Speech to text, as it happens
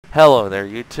Hello there,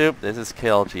 YouTube. This is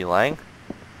KLG Lang.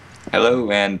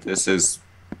 Hello, and this is...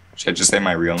 Should I just say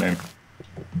my real name?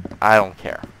 I don't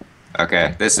care.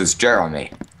 Okay, this is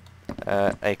Jeremy.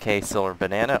 aka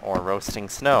Silverbanana or Roasting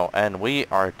Snow, and we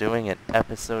are doing an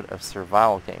episode of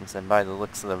survival games. And by the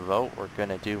looks of the vote, we're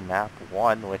gonna do map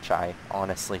 1, which I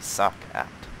honestly suck at.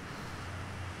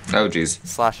 Oh, jeez.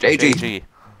 /JG.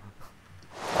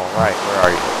 Alright, where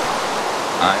are you?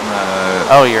 I'm,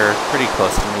 Oh, you're pretty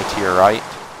close to me, to your right.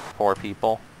 4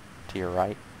 people. To your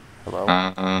right. Hello?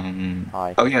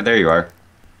 Hi. Oh, yeah, there you are.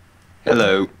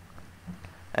 Hello.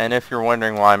 And if you're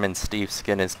wondering why I'm in Steve's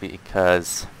skin, is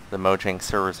because the Mojang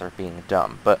servers are being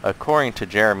dumb. But according to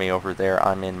Jeremy over there,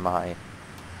 I'm in my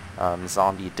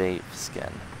Zombie Dave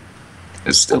skin.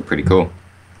 It's still pretty cool.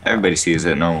 Everybody sees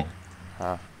it normal.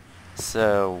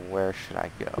 So, where should I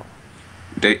go?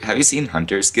 Have you seen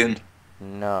Hunter's skin?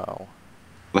 No.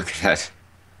 Look at that.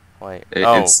 Wait.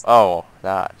 It's...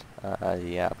 that.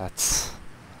 Yeah, that's...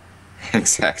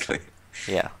 Exactly.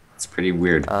 Yeah. It's pretty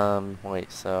weird.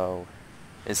 Wait, so...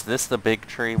 Is this the big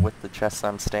tree with the chest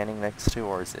I'm standing next to,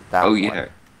 or is it that Oh, one? yeah.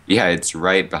 Yeah, it's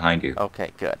right behind you.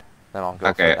 Okay, good. Then I'll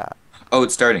go for that. Oh,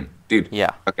 it's starting. Dude. Yeah.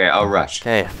 Okay, I'll rush.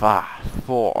 Okay, 5,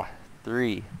 4,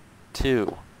 3,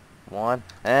 2, 1,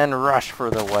 and rush for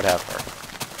the whatever.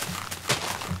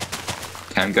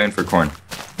 Okay, I'm going for corn.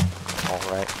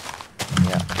 Alright.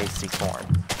 Yeah, tasty corn.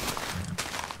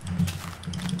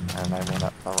 And I went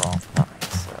up the wrong time,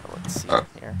 so let's see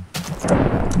here.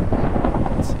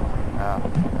 Let's see.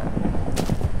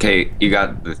 Okay, you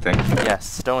got the thing? Yes,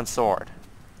 stone sword.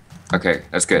 Okay,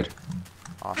 that's good.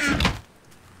 Awesome.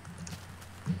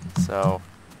 So,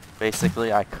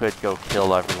 basically I could go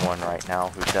kill everyone right now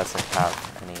who doesn't have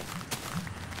any...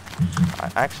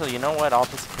 Actually, you know what? I'll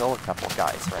just kill a couple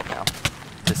guys right now.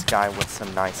 This guy with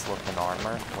some nice looking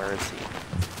armor. Where is he?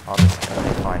 I'll just kill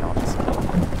him. Fine, I'll just kill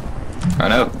him. Oh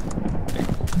no.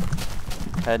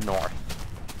 Head north.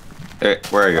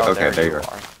 Where are you? Oh, okay, there you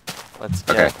are. Let's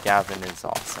get Gavin is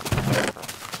awesome.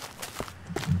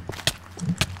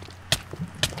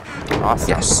 Awesome.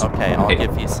 Yes. Okay, I'll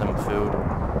give you some food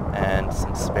and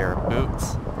some spare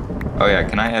boots. Oh yeah,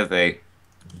 can I have a...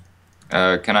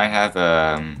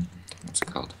 what's it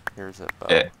called? Here's a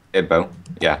bow. A bow?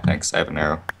 Yeah, thanks. I have an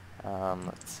arrow.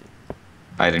 Let's see.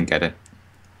 I didn't get it.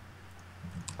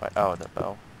 What? Oh, the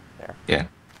bow. There. Yeah.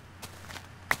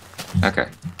 Okay.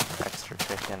 Extra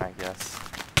chicken, I guess.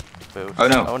 Boots. Oh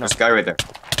no, there's a guy right there.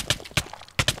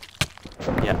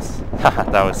 Yes.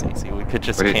 That was easy. We could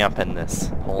just camp in this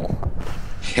hole.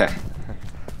 Yeah.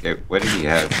 Okay, what did he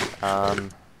have?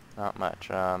 Not much.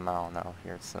 I don't know.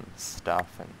 Here's some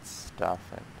stuff and...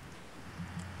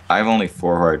 I have only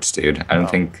 4 hearts, dude. I don't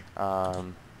think...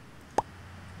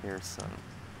 Here's some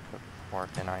cooked pork,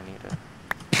 and I need it.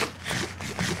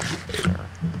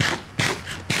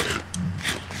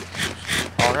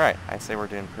 Alright, I say we're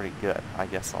doing pretty good. I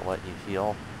guess I'll let you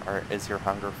heal. Or is your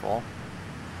hunger full?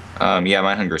 Yeah,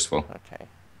 my hunger's full. Okay.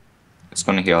 Just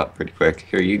want to heal up pretty quick.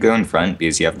 Here, you go in front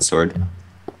because you have the sword.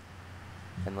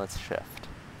 And let's shift.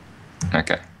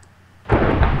 Okay.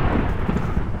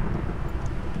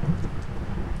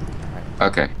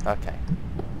 Okay. Okay.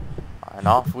 And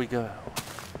off we go.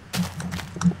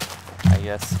 I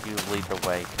guess you lead the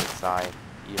way, because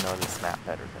you know this map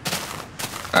better than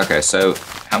me. Okay, so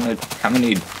how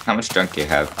much junk do you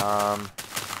have?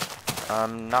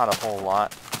 Not a whole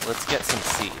lot. Let's get some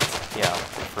seeds. Yeah,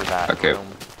 for that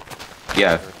room.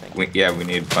 Yeah, we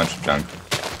need a bunch of junk.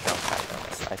 Yeah, junk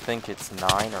items. I think it's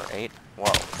 9 or 8.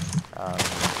 Whoa.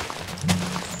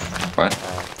 What?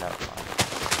 Never mind.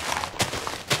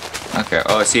 Okay,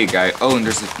 oh, I see a guy. Oh, and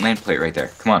there's a nameplate right there.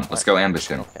 Come on, let's go ambush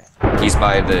him. Okay. He's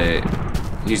by the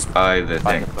By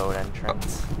thing. the boat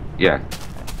entrance? Yeah.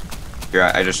 Here,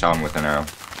 I just shot him with an arrow.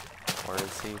 Where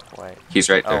is he? Wait. He's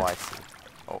right there. Oh, I see.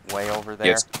 Oh, way over there?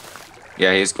 Yes.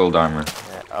 Yeah, he has gold armor.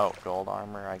 Yeah. Oh, gold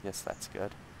armor. I guess that's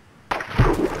good.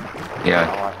 Yeah.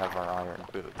 Now I have our iron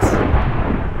boots.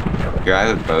 Here, I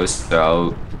have a bow,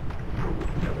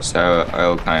 so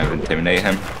I'll kind of intimidate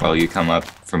him while you come up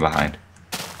from behind.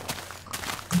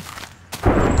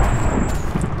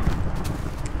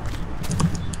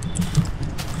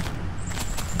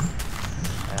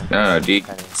 No, do you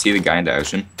see the guy in the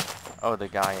ocean? Oh, the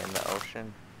guy in the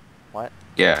ocean? What?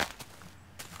 Yeah.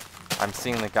 I'm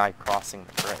seeing the guy crossing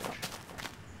the bridge.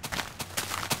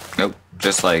 Nope,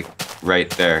 just like right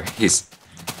there. He's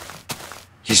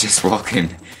just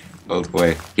walking all the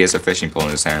way. He has a fishing pole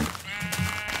in his hand.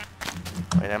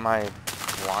 Wait, am I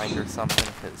blind or something?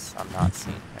 Because I'm not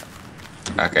seeing him.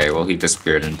 Okay, well he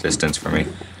disappeared in distance from me.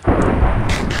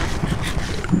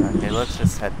 Okay, let's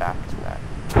just head back to that.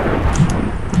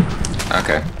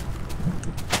 Okay.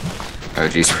 Oh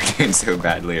jeez, we're doing so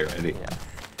badly already. Yeah.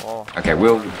 Well, Okay,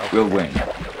 we'll win.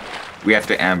 We have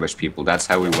to ambush people. That's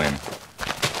how we win.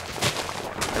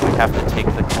 and we have to take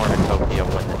the cornucopia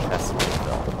when the chest is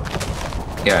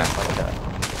built. Yeah. It's like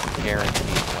a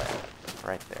guaranteed win,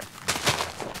 right there.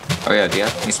 Oh yeah. Do you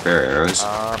have any spare arrows?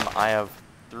 I have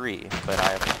 3, but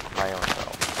I have my own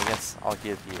bow. I guess I'll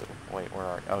give you. Wait, where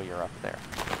are? Oh, you're up there.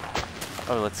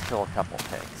 Oh, let's kill a couple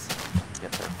pigs.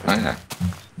 Get their food. Oh yeah.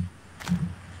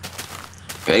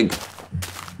 Pig.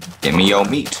 Give me your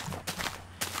meat.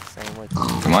 Same with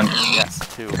Come on. yes,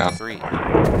 2, Yeah. 3. 3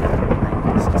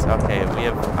 pieces. Okay, we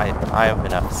have. I have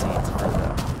enough seeds for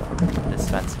the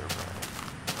dispenser.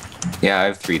 Yeah, I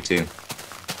have 3 too.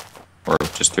 Or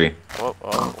just 3. Whoa,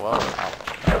 whoa, whoa! Ow.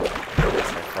 I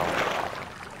guess I fell in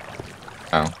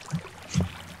the water. Oh.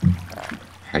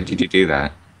 How did you do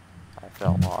that? I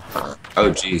fell off. Oh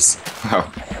jeez.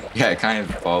 Oh. Yeah, it kind of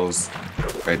falls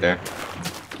right there.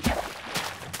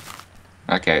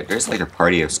 Okay, there's like a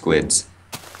party of squids.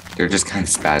 They're just kind of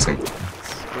spazzing.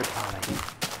 Squid party.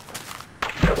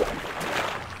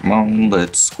 Come on,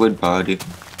 let's squid party.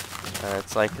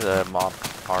 It's like the mob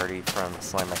party from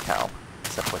Slay a Cow,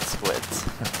 except with squids.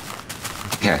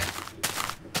 Yeah.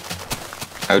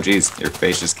 Oh jeez, your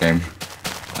face just came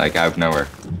like out of nowhere.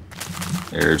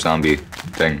 Your zombie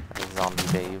thing. Zombie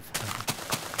Dave.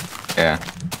 Yeah.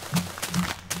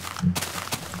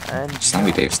 And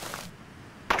Zombie Dave's.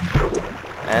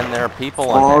 And there are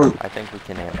people in there. I think we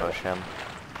can ambush him.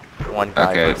 One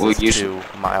guy Okay, well, versus you 2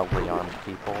 mildly armed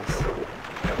peoples.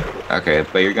 Okay,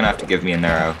 but you're gonna have to give me an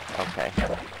arrow. Okay.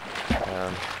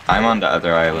 I'm on the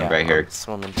other island Yeah, right here. I'm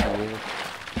swimming to you.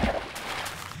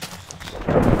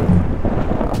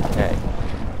 Okay.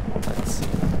 Let's see.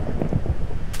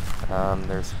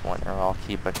 There's one arrow. I'll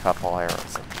keep a couple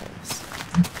arrows in case.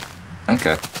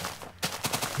 Okay.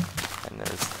 And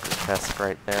there's the chest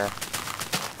right there.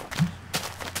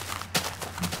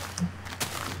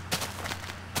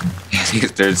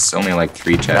 There's only like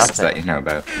 3 chests Nothing. that you know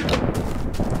about.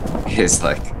 It's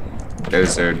like,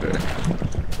 those are the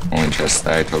only chests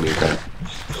that I told you about.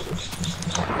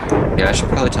 Yeah, I should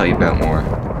probably tell you about more.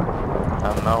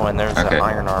 Oh, and there's Okay. an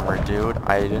iron armor dude.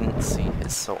 I didn't see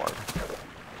his sword.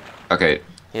 Okay,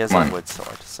 He has come a on. wood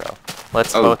sword, so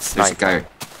let's Oh, both there's a snipe. guy.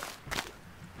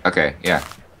 Okay, yeah.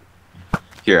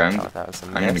 Here, Oh, that was a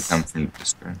I'm gonna miss. come from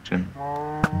this direction.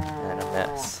 And a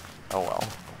miss. Oh well.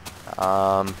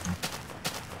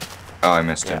 Oh, I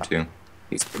missed him Yeah. too.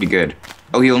 He's pretty good.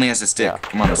 Oh, he only has a stick. Yeah.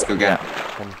 Come on, let's go get him.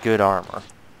 Yeah, and good armor.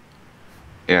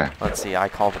 Yeah. Let's see, I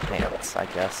call the pants, I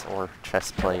guess, or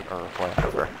chest plate, or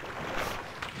whatever.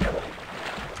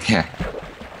 Yeah.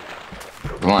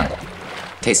 Come on.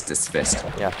 Taste this fist.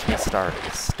 Yeah, taste our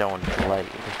stone blade.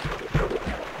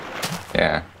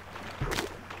 Yeah.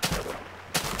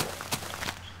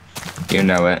 You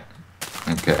know it.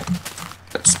 Okay.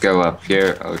 Let's go up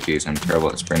here. Oh geez, I'm terrible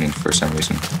at sprinting for some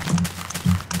reason.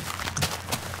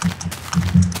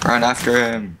 Run after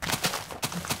him!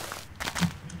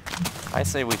 I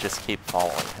say we just keep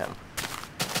following him.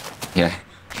 Yeah,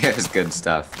 he has good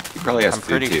stuff. He probably has I'm food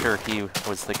pretty too. sure he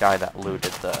was the guy that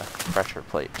looted the pressure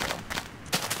plate room.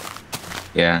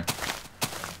 Yeah.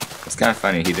 It's kind of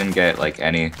funny, he didn't get like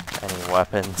any... Any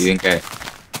weapons? He didn't get...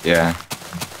 Yeah.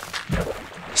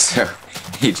 So,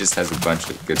 he just has a bunch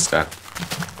of good stuff.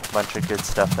 Bunch of good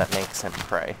stuff that makes him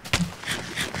prey.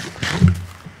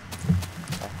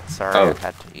 Sorry, Oh. I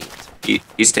had to eat.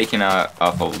 He's taking out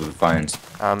off all the vines.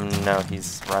 No,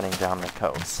 he's running down the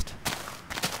coast.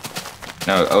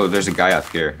 No, oh, there's a guy up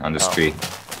here on this Oh. tree.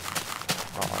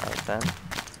 Alright then.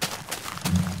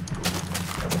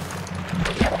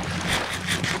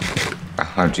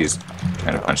 Oh jeez,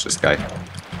 trying to punch this guy.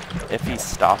 If he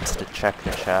stops to check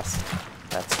the chest,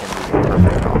 that's gonna be the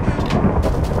perfect opportunity.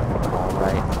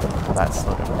 Alright, that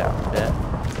slowed him down a bit.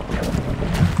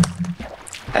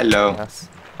 Hello. Yes.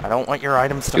 I don't want your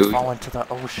items to Dude. fall into the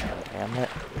ocean, damn it.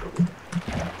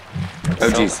 Oh, So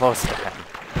jeez. close to him.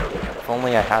 If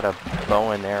only I had a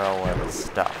bow and arrow and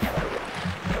stuff.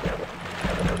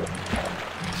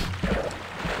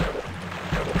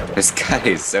 This guy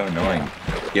is so annoying.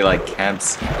 He like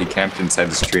he camped inside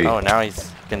this tree. Oh, now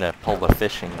he's gonna pull the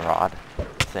fishing rod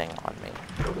thing on me.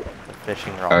 The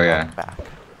fishing rod Oh, yeah. on back.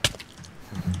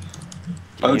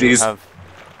 Oh, Do you jeez.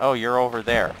 Oh, you're over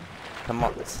there. Come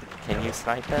on, can you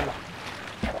snipe him?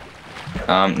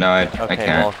 No, I Okay,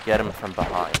 can't. well, get him from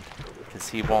behind. Because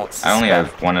he won't I only have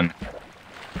suspect.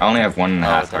 I only have 1.5 then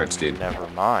hearts, dude. Never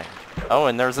mind. Oh,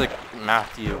 and there's a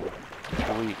Matthew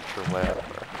Bleach or whatever.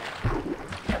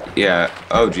 Yeah.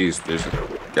 Oh, jeez. There's a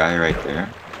guy right there.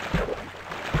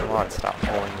 Come on, stop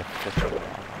pulling the fishing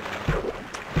rod.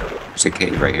 There's a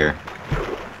cave right here.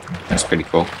 That's pretty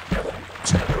cool.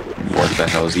 So, what the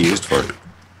hell is he used for?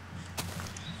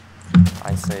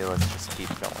 I say let's just keep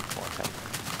going for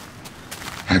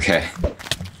him. Okay.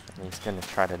 And he's gonna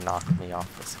try to knock me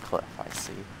off this cliff, I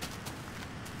see.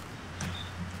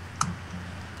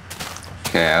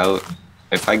 Okay,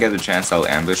 if I get a chance, I'll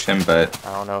ambush him, but...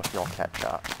 I don't know if you'll catch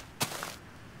up.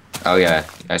 Oh yeah,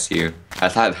 I see you. I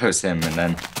thought that was him, and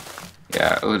then...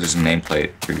 Yeah, oh, there's a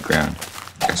nameplate through the ground.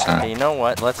 Guess not. Okay, you know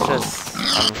what? Let's just...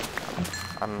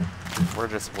 we're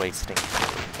just wasting.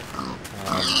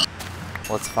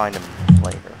 Let's find him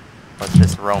later. Let's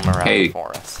just roam around the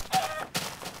forest. Do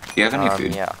you have any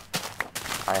food? Yeah.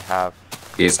 I have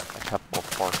Yes. a couple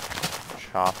of pork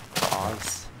chop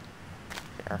paws.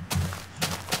 Here.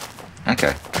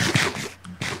 Okay.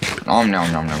 Nom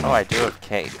nom nom nom. Oh, I do have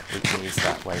cake. We can use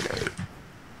that later.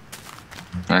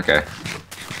 Okay.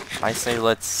 I say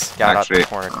let's scout out the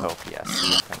cornucopia,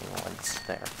 see if anyone's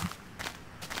there.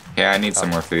 Yeah, I need some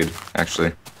more food,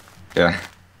 actually. Yeah.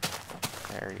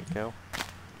 There you go.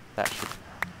 That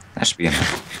should be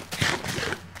enough.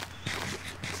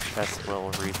 This chest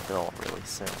will refill really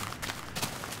soon.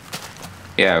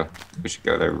 Yeah, we should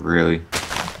go there really,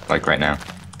 like right now.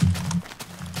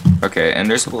 Okay, and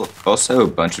there's also a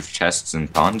bunch of chests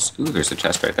and ponds. Ooh, there's a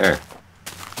chest right there.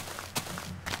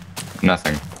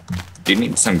 Nothing. Do you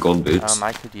need some gold boots?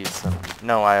 I could use some.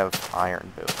 No, I have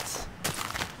iron boots.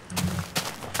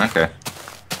 Okay.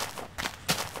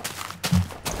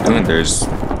 Ooh, and there's...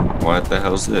 What the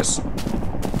hell's this?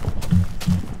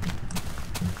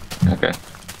 Okay.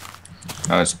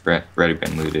 Oh, it's already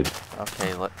been looted.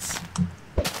 Okay, let's...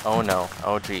 Oh no.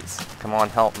 Oh jeez. Come on,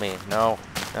 help me. No.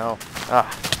 No. Ah.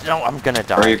 No, I'm gonna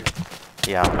die.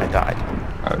 Yeah, I died.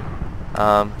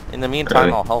 Oh. In the meantime,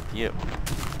 Really? I'll help you.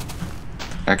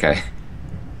 Okay.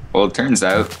 Well, it turns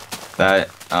out that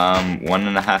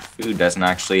 1.5 food doesn't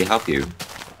actually help you.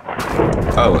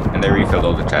 Oh, and they refilled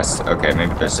all the chests. Okay,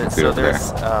 maybe there's some food over there.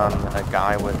 So there's a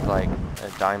guy with like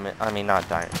a diamond. I mean, not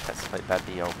diamond chest plate. That'd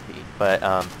be OP. But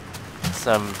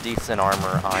some decent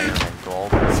armor, iron, and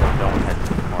gold. So don't head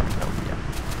to the cornucopia.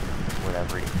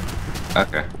 Whatever you.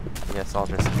 Okay. I guess I'll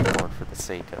just ignore for the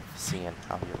sake of seeing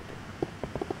how you'll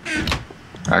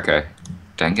do. Okay.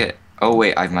 Dang it. Oh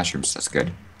wait, I have mushrooms. That's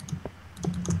good.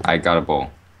 I got a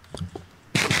bowl.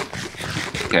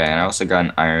 Okay, and I also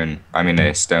got an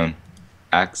a stone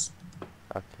axe.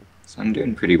 Okay. So I'm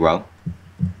doing pretty well,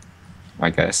 I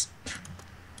guess.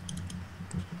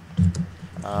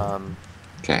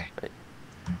 Okay.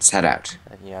 Let's head out.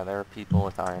 Yeah, there are people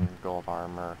with iron and gold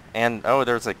armor. And, oh,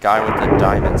 there's a guy with a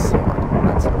diamond sword.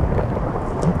 That's not good.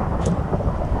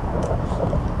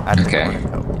 At the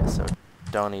cornucopia, so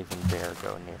don't even dare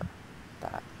go near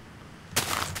that.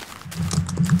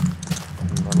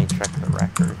 Let me check the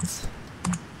records.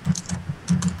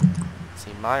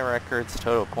 See, my records,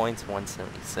 total points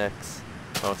 176,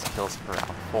 most kills per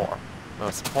round 4.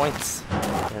 Most points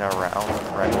in a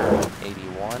round, record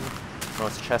 81.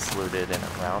 Most chests looted in a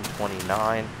round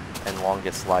 29, and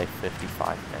longest life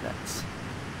 55 minutes.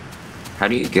 How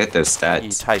do you get those stats?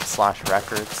 You type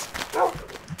 /records,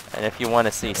 and if you want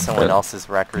to see someone else's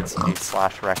records, you do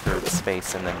 /records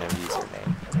space and then their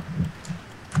username.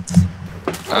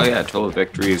 Oh yeah, total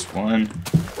victories 1,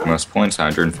 most points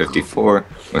 154,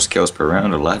 most kills per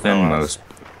round 11, most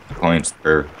points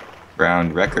per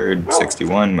round record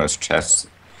 61, most chests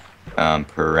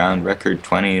per round record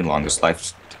 20, longest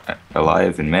life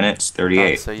alive in minutes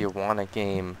 38. So you won a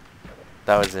game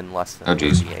that was in less than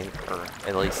 38, or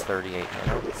at least 38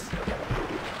 minutes?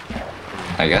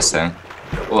 I guess so.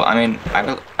 Well, I mean,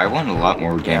 I won a lot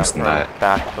more games than that.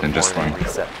 Back than just one.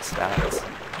 Reset the stats.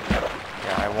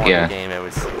 Yeah, I won the game. It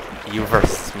was you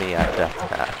versus me at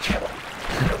deathmatch.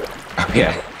 Oh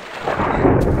yeah.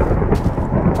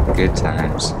 Good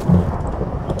times.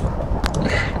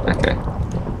 Okay.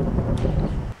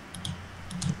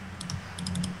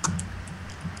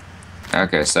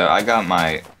 Okay, so I got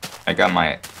my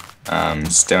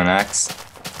stone axe,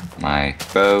 my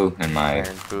bow, and my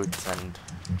iron boots and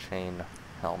chain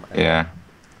helmet. Yeah.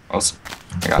 Also,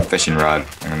 I got a fishing rod.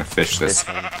 I'm gonna fish this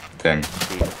thing.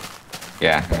 Sheep.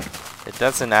 Yeah. It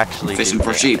doesn't actually fishing do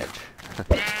for damage. sheep.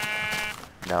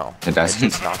 No. It doesn't. It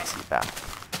just knocks you back.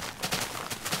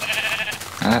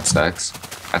 Oh, that sucks.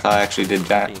 I thought I actually did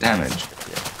that damage.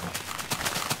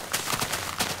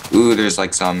 Ooh, there's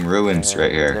like some ruins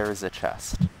right here. There is a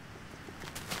chest.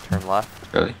 Turn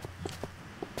left. Really?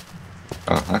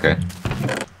 Oh, okay.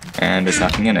 And there's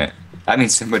nothing in it. That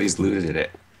means somebody's looted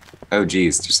it. Oh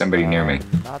geez, there's somebody near me.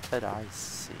 Not that I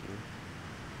see.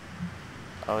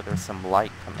 Oh, there's some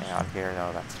light coming out here.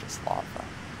 No, that's just lava.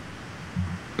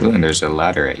 Ooh, and there's a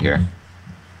ladder right here.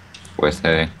 With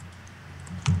a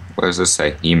What does this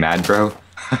say? You mad, bro?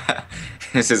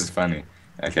 This is funny.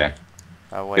 Okay.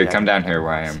 Oh wait, Dude, come down here can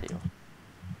where I am. see you.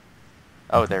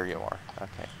 Oh, there you are.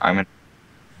 Okay. I'm in.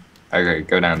 Okay,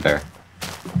 go down there.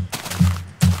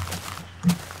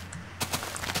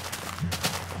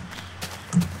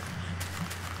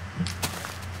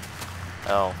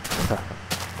 Oh.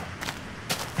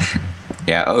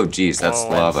 Yeah, oh geez, that's Whoa,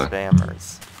 lava. and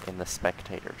spammers in the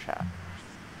spectator chat.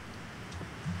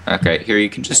 Okay, here you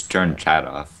can just turn chat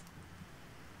off.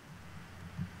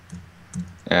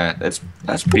 Yeah, that's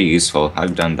pretty useful.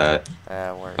 I've done that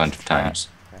a bunch of times.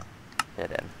 Okay.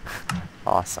 Hidden.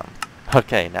 Awesome.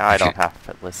 Okay, now I don't have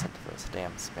to listen to those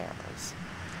damn spammers.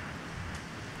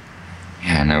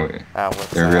 Yeah, no,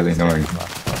 they're really annoying.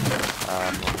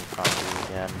 Let me find you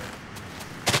again.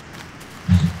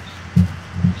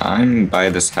 I'm by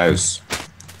this house.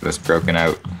 This broken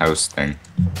out house thing.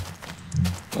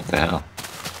 What the hell?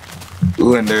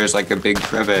 Ooh, and there's like a big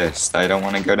crevice. I don't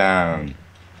want to go down.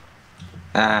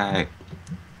 Ah.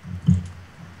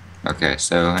 Okay,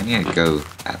 so I need to go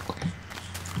that way.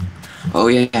 Oh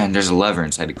yeah, and there's a lever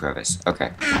inside the crevice.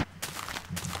 Okay. I've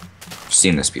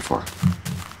seen this before.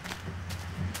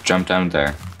 Jump down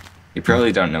there. You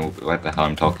probably don't know what the hell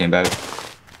I'm talking about.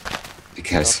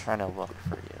 Because... I'm trying to look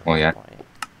for you. Well, yeah.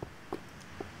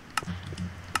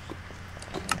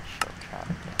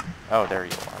 Oh, there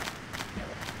you are.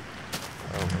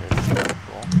 Oh, this is really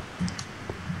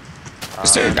cool.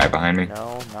 Is there a guy behind me?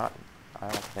 No, not... I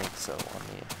don't think so. Let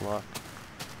me look.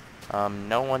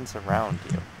 No one's around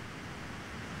you.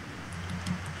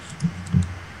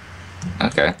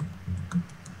 Okay.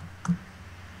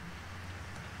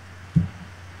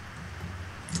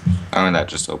 Oh, and that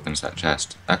just opens that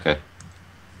chest. Okay.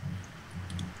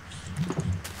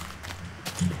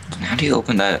 How do you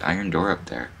open that iron door up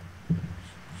there?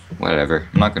 Whatever.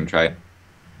 I'm not gonna try it.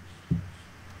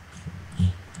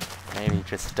 Maybe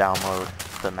just download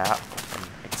the map and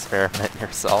experiment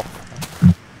yourself.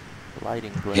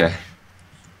 Lighting glitch. Yeah.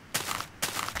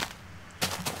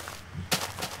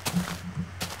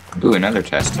 Ooh, another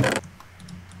chest.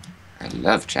 I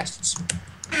love chests.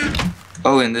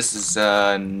 Oh, and this is,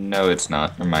 no, it's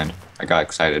not. Never mind. I got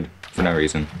excited for no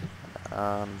reason.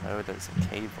 Oh, there's a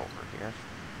cave over here.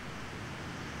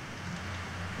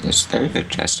 Is there a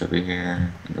chest over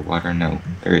here? Underwater? No,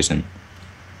 there isn't.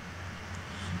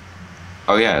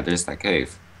 Oh yeah, there's that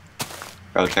cave.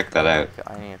 I'll check that out.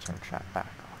 I need to turn chat back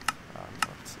off.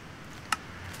 Let's see.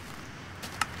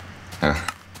 Oh.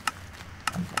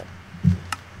 Okay.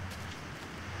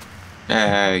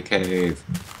 Yay, cave.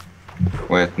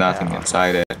 With nothing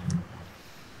inside it.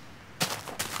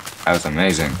 That was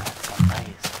amazing. That's amazing.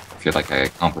 I feel like I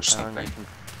accomplished something.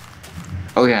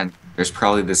 Oh yeah, there's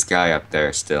probably this guy up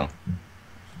there still.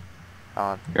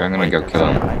 Here, I'm gonna go kill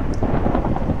him.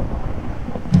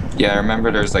 Yeah, I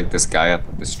remember there's like this guy up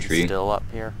this tree. Still up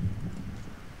here?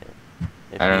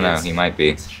 If I don't know, he might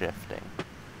be. He's shifting.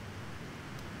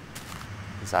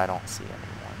 Because I don't see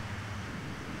anyone.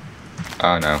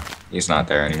 Oh no, he's not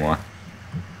there anymore.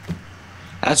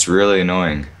 That's really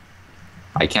annoying.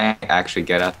 I can't actually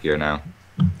get up here now.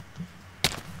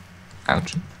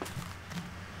 Ouch.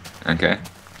 Okay.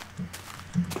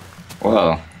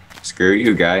 Well, screw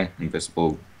you, guy.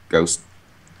 Invisible ghost.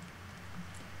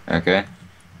 Okay.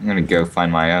 I'm gonna go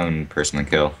find my own person to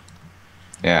kill.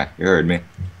 Yeah, you heard me.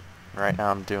 Right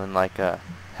now I'm doing like a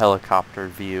helicopter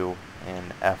view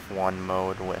in F1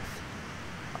 mode with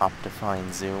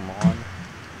Optifine zoom on.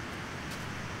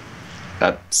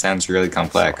 That sounds really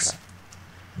complex.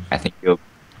 I think you'll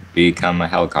become a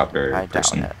helicopter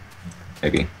person. I doubt it.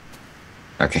 Maybe.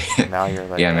 Okay. Now you're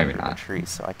like yeah, maybe under not. the tree,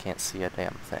 so I can't see a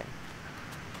damn thing.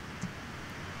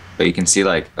 But you can see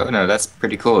like, oh no, that's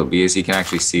pretty cool because you can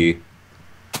actually see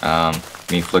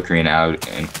me flickering out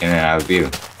in and out of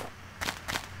view.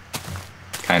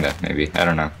 Kinda, maybe. I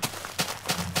don't know.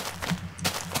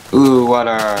 Ooh,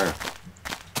 water!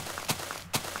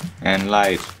 And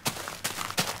light.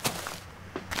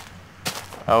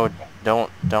 Oh, don't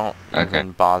Okay.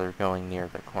 even bother going near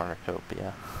the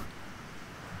cornucopia.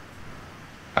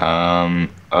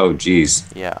 Oh geez.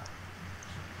 Yeah.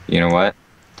 You know what?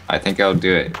 I think I'll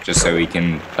do it just so we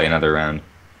can play another round.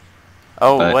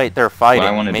 Oh, But wait, they're fighting.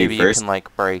 what I wanna do Maybe you first- can,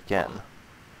 like, break in.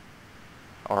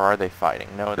 Or are they fighting?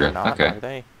 No, they're Really? not, Okay. are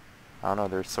they? I don't know,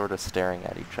 they're sort of staring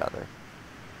at each other.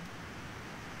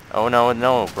 Oh, no,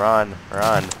 no, run,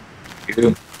 run.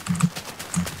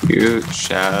 You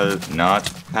shall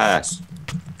not pass.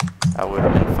 That would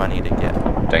have been funny to get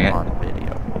Dang it. on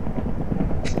video.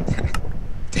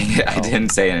 Dang it, I Oh. didn't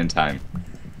say it in time.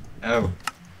 No.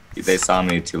 They saw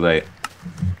me too late.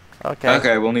 Okay.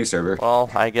 Okay, we'll new server. Well,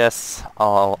 I guess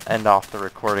I'll end off the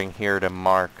recording here to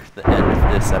mark the end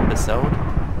of this episode.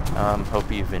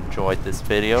 Hope you've enjoyed this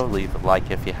video. Leave a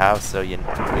like if you have so we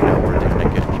know we're doing a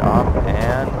good job.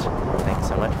 And thanks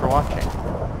so much for watching.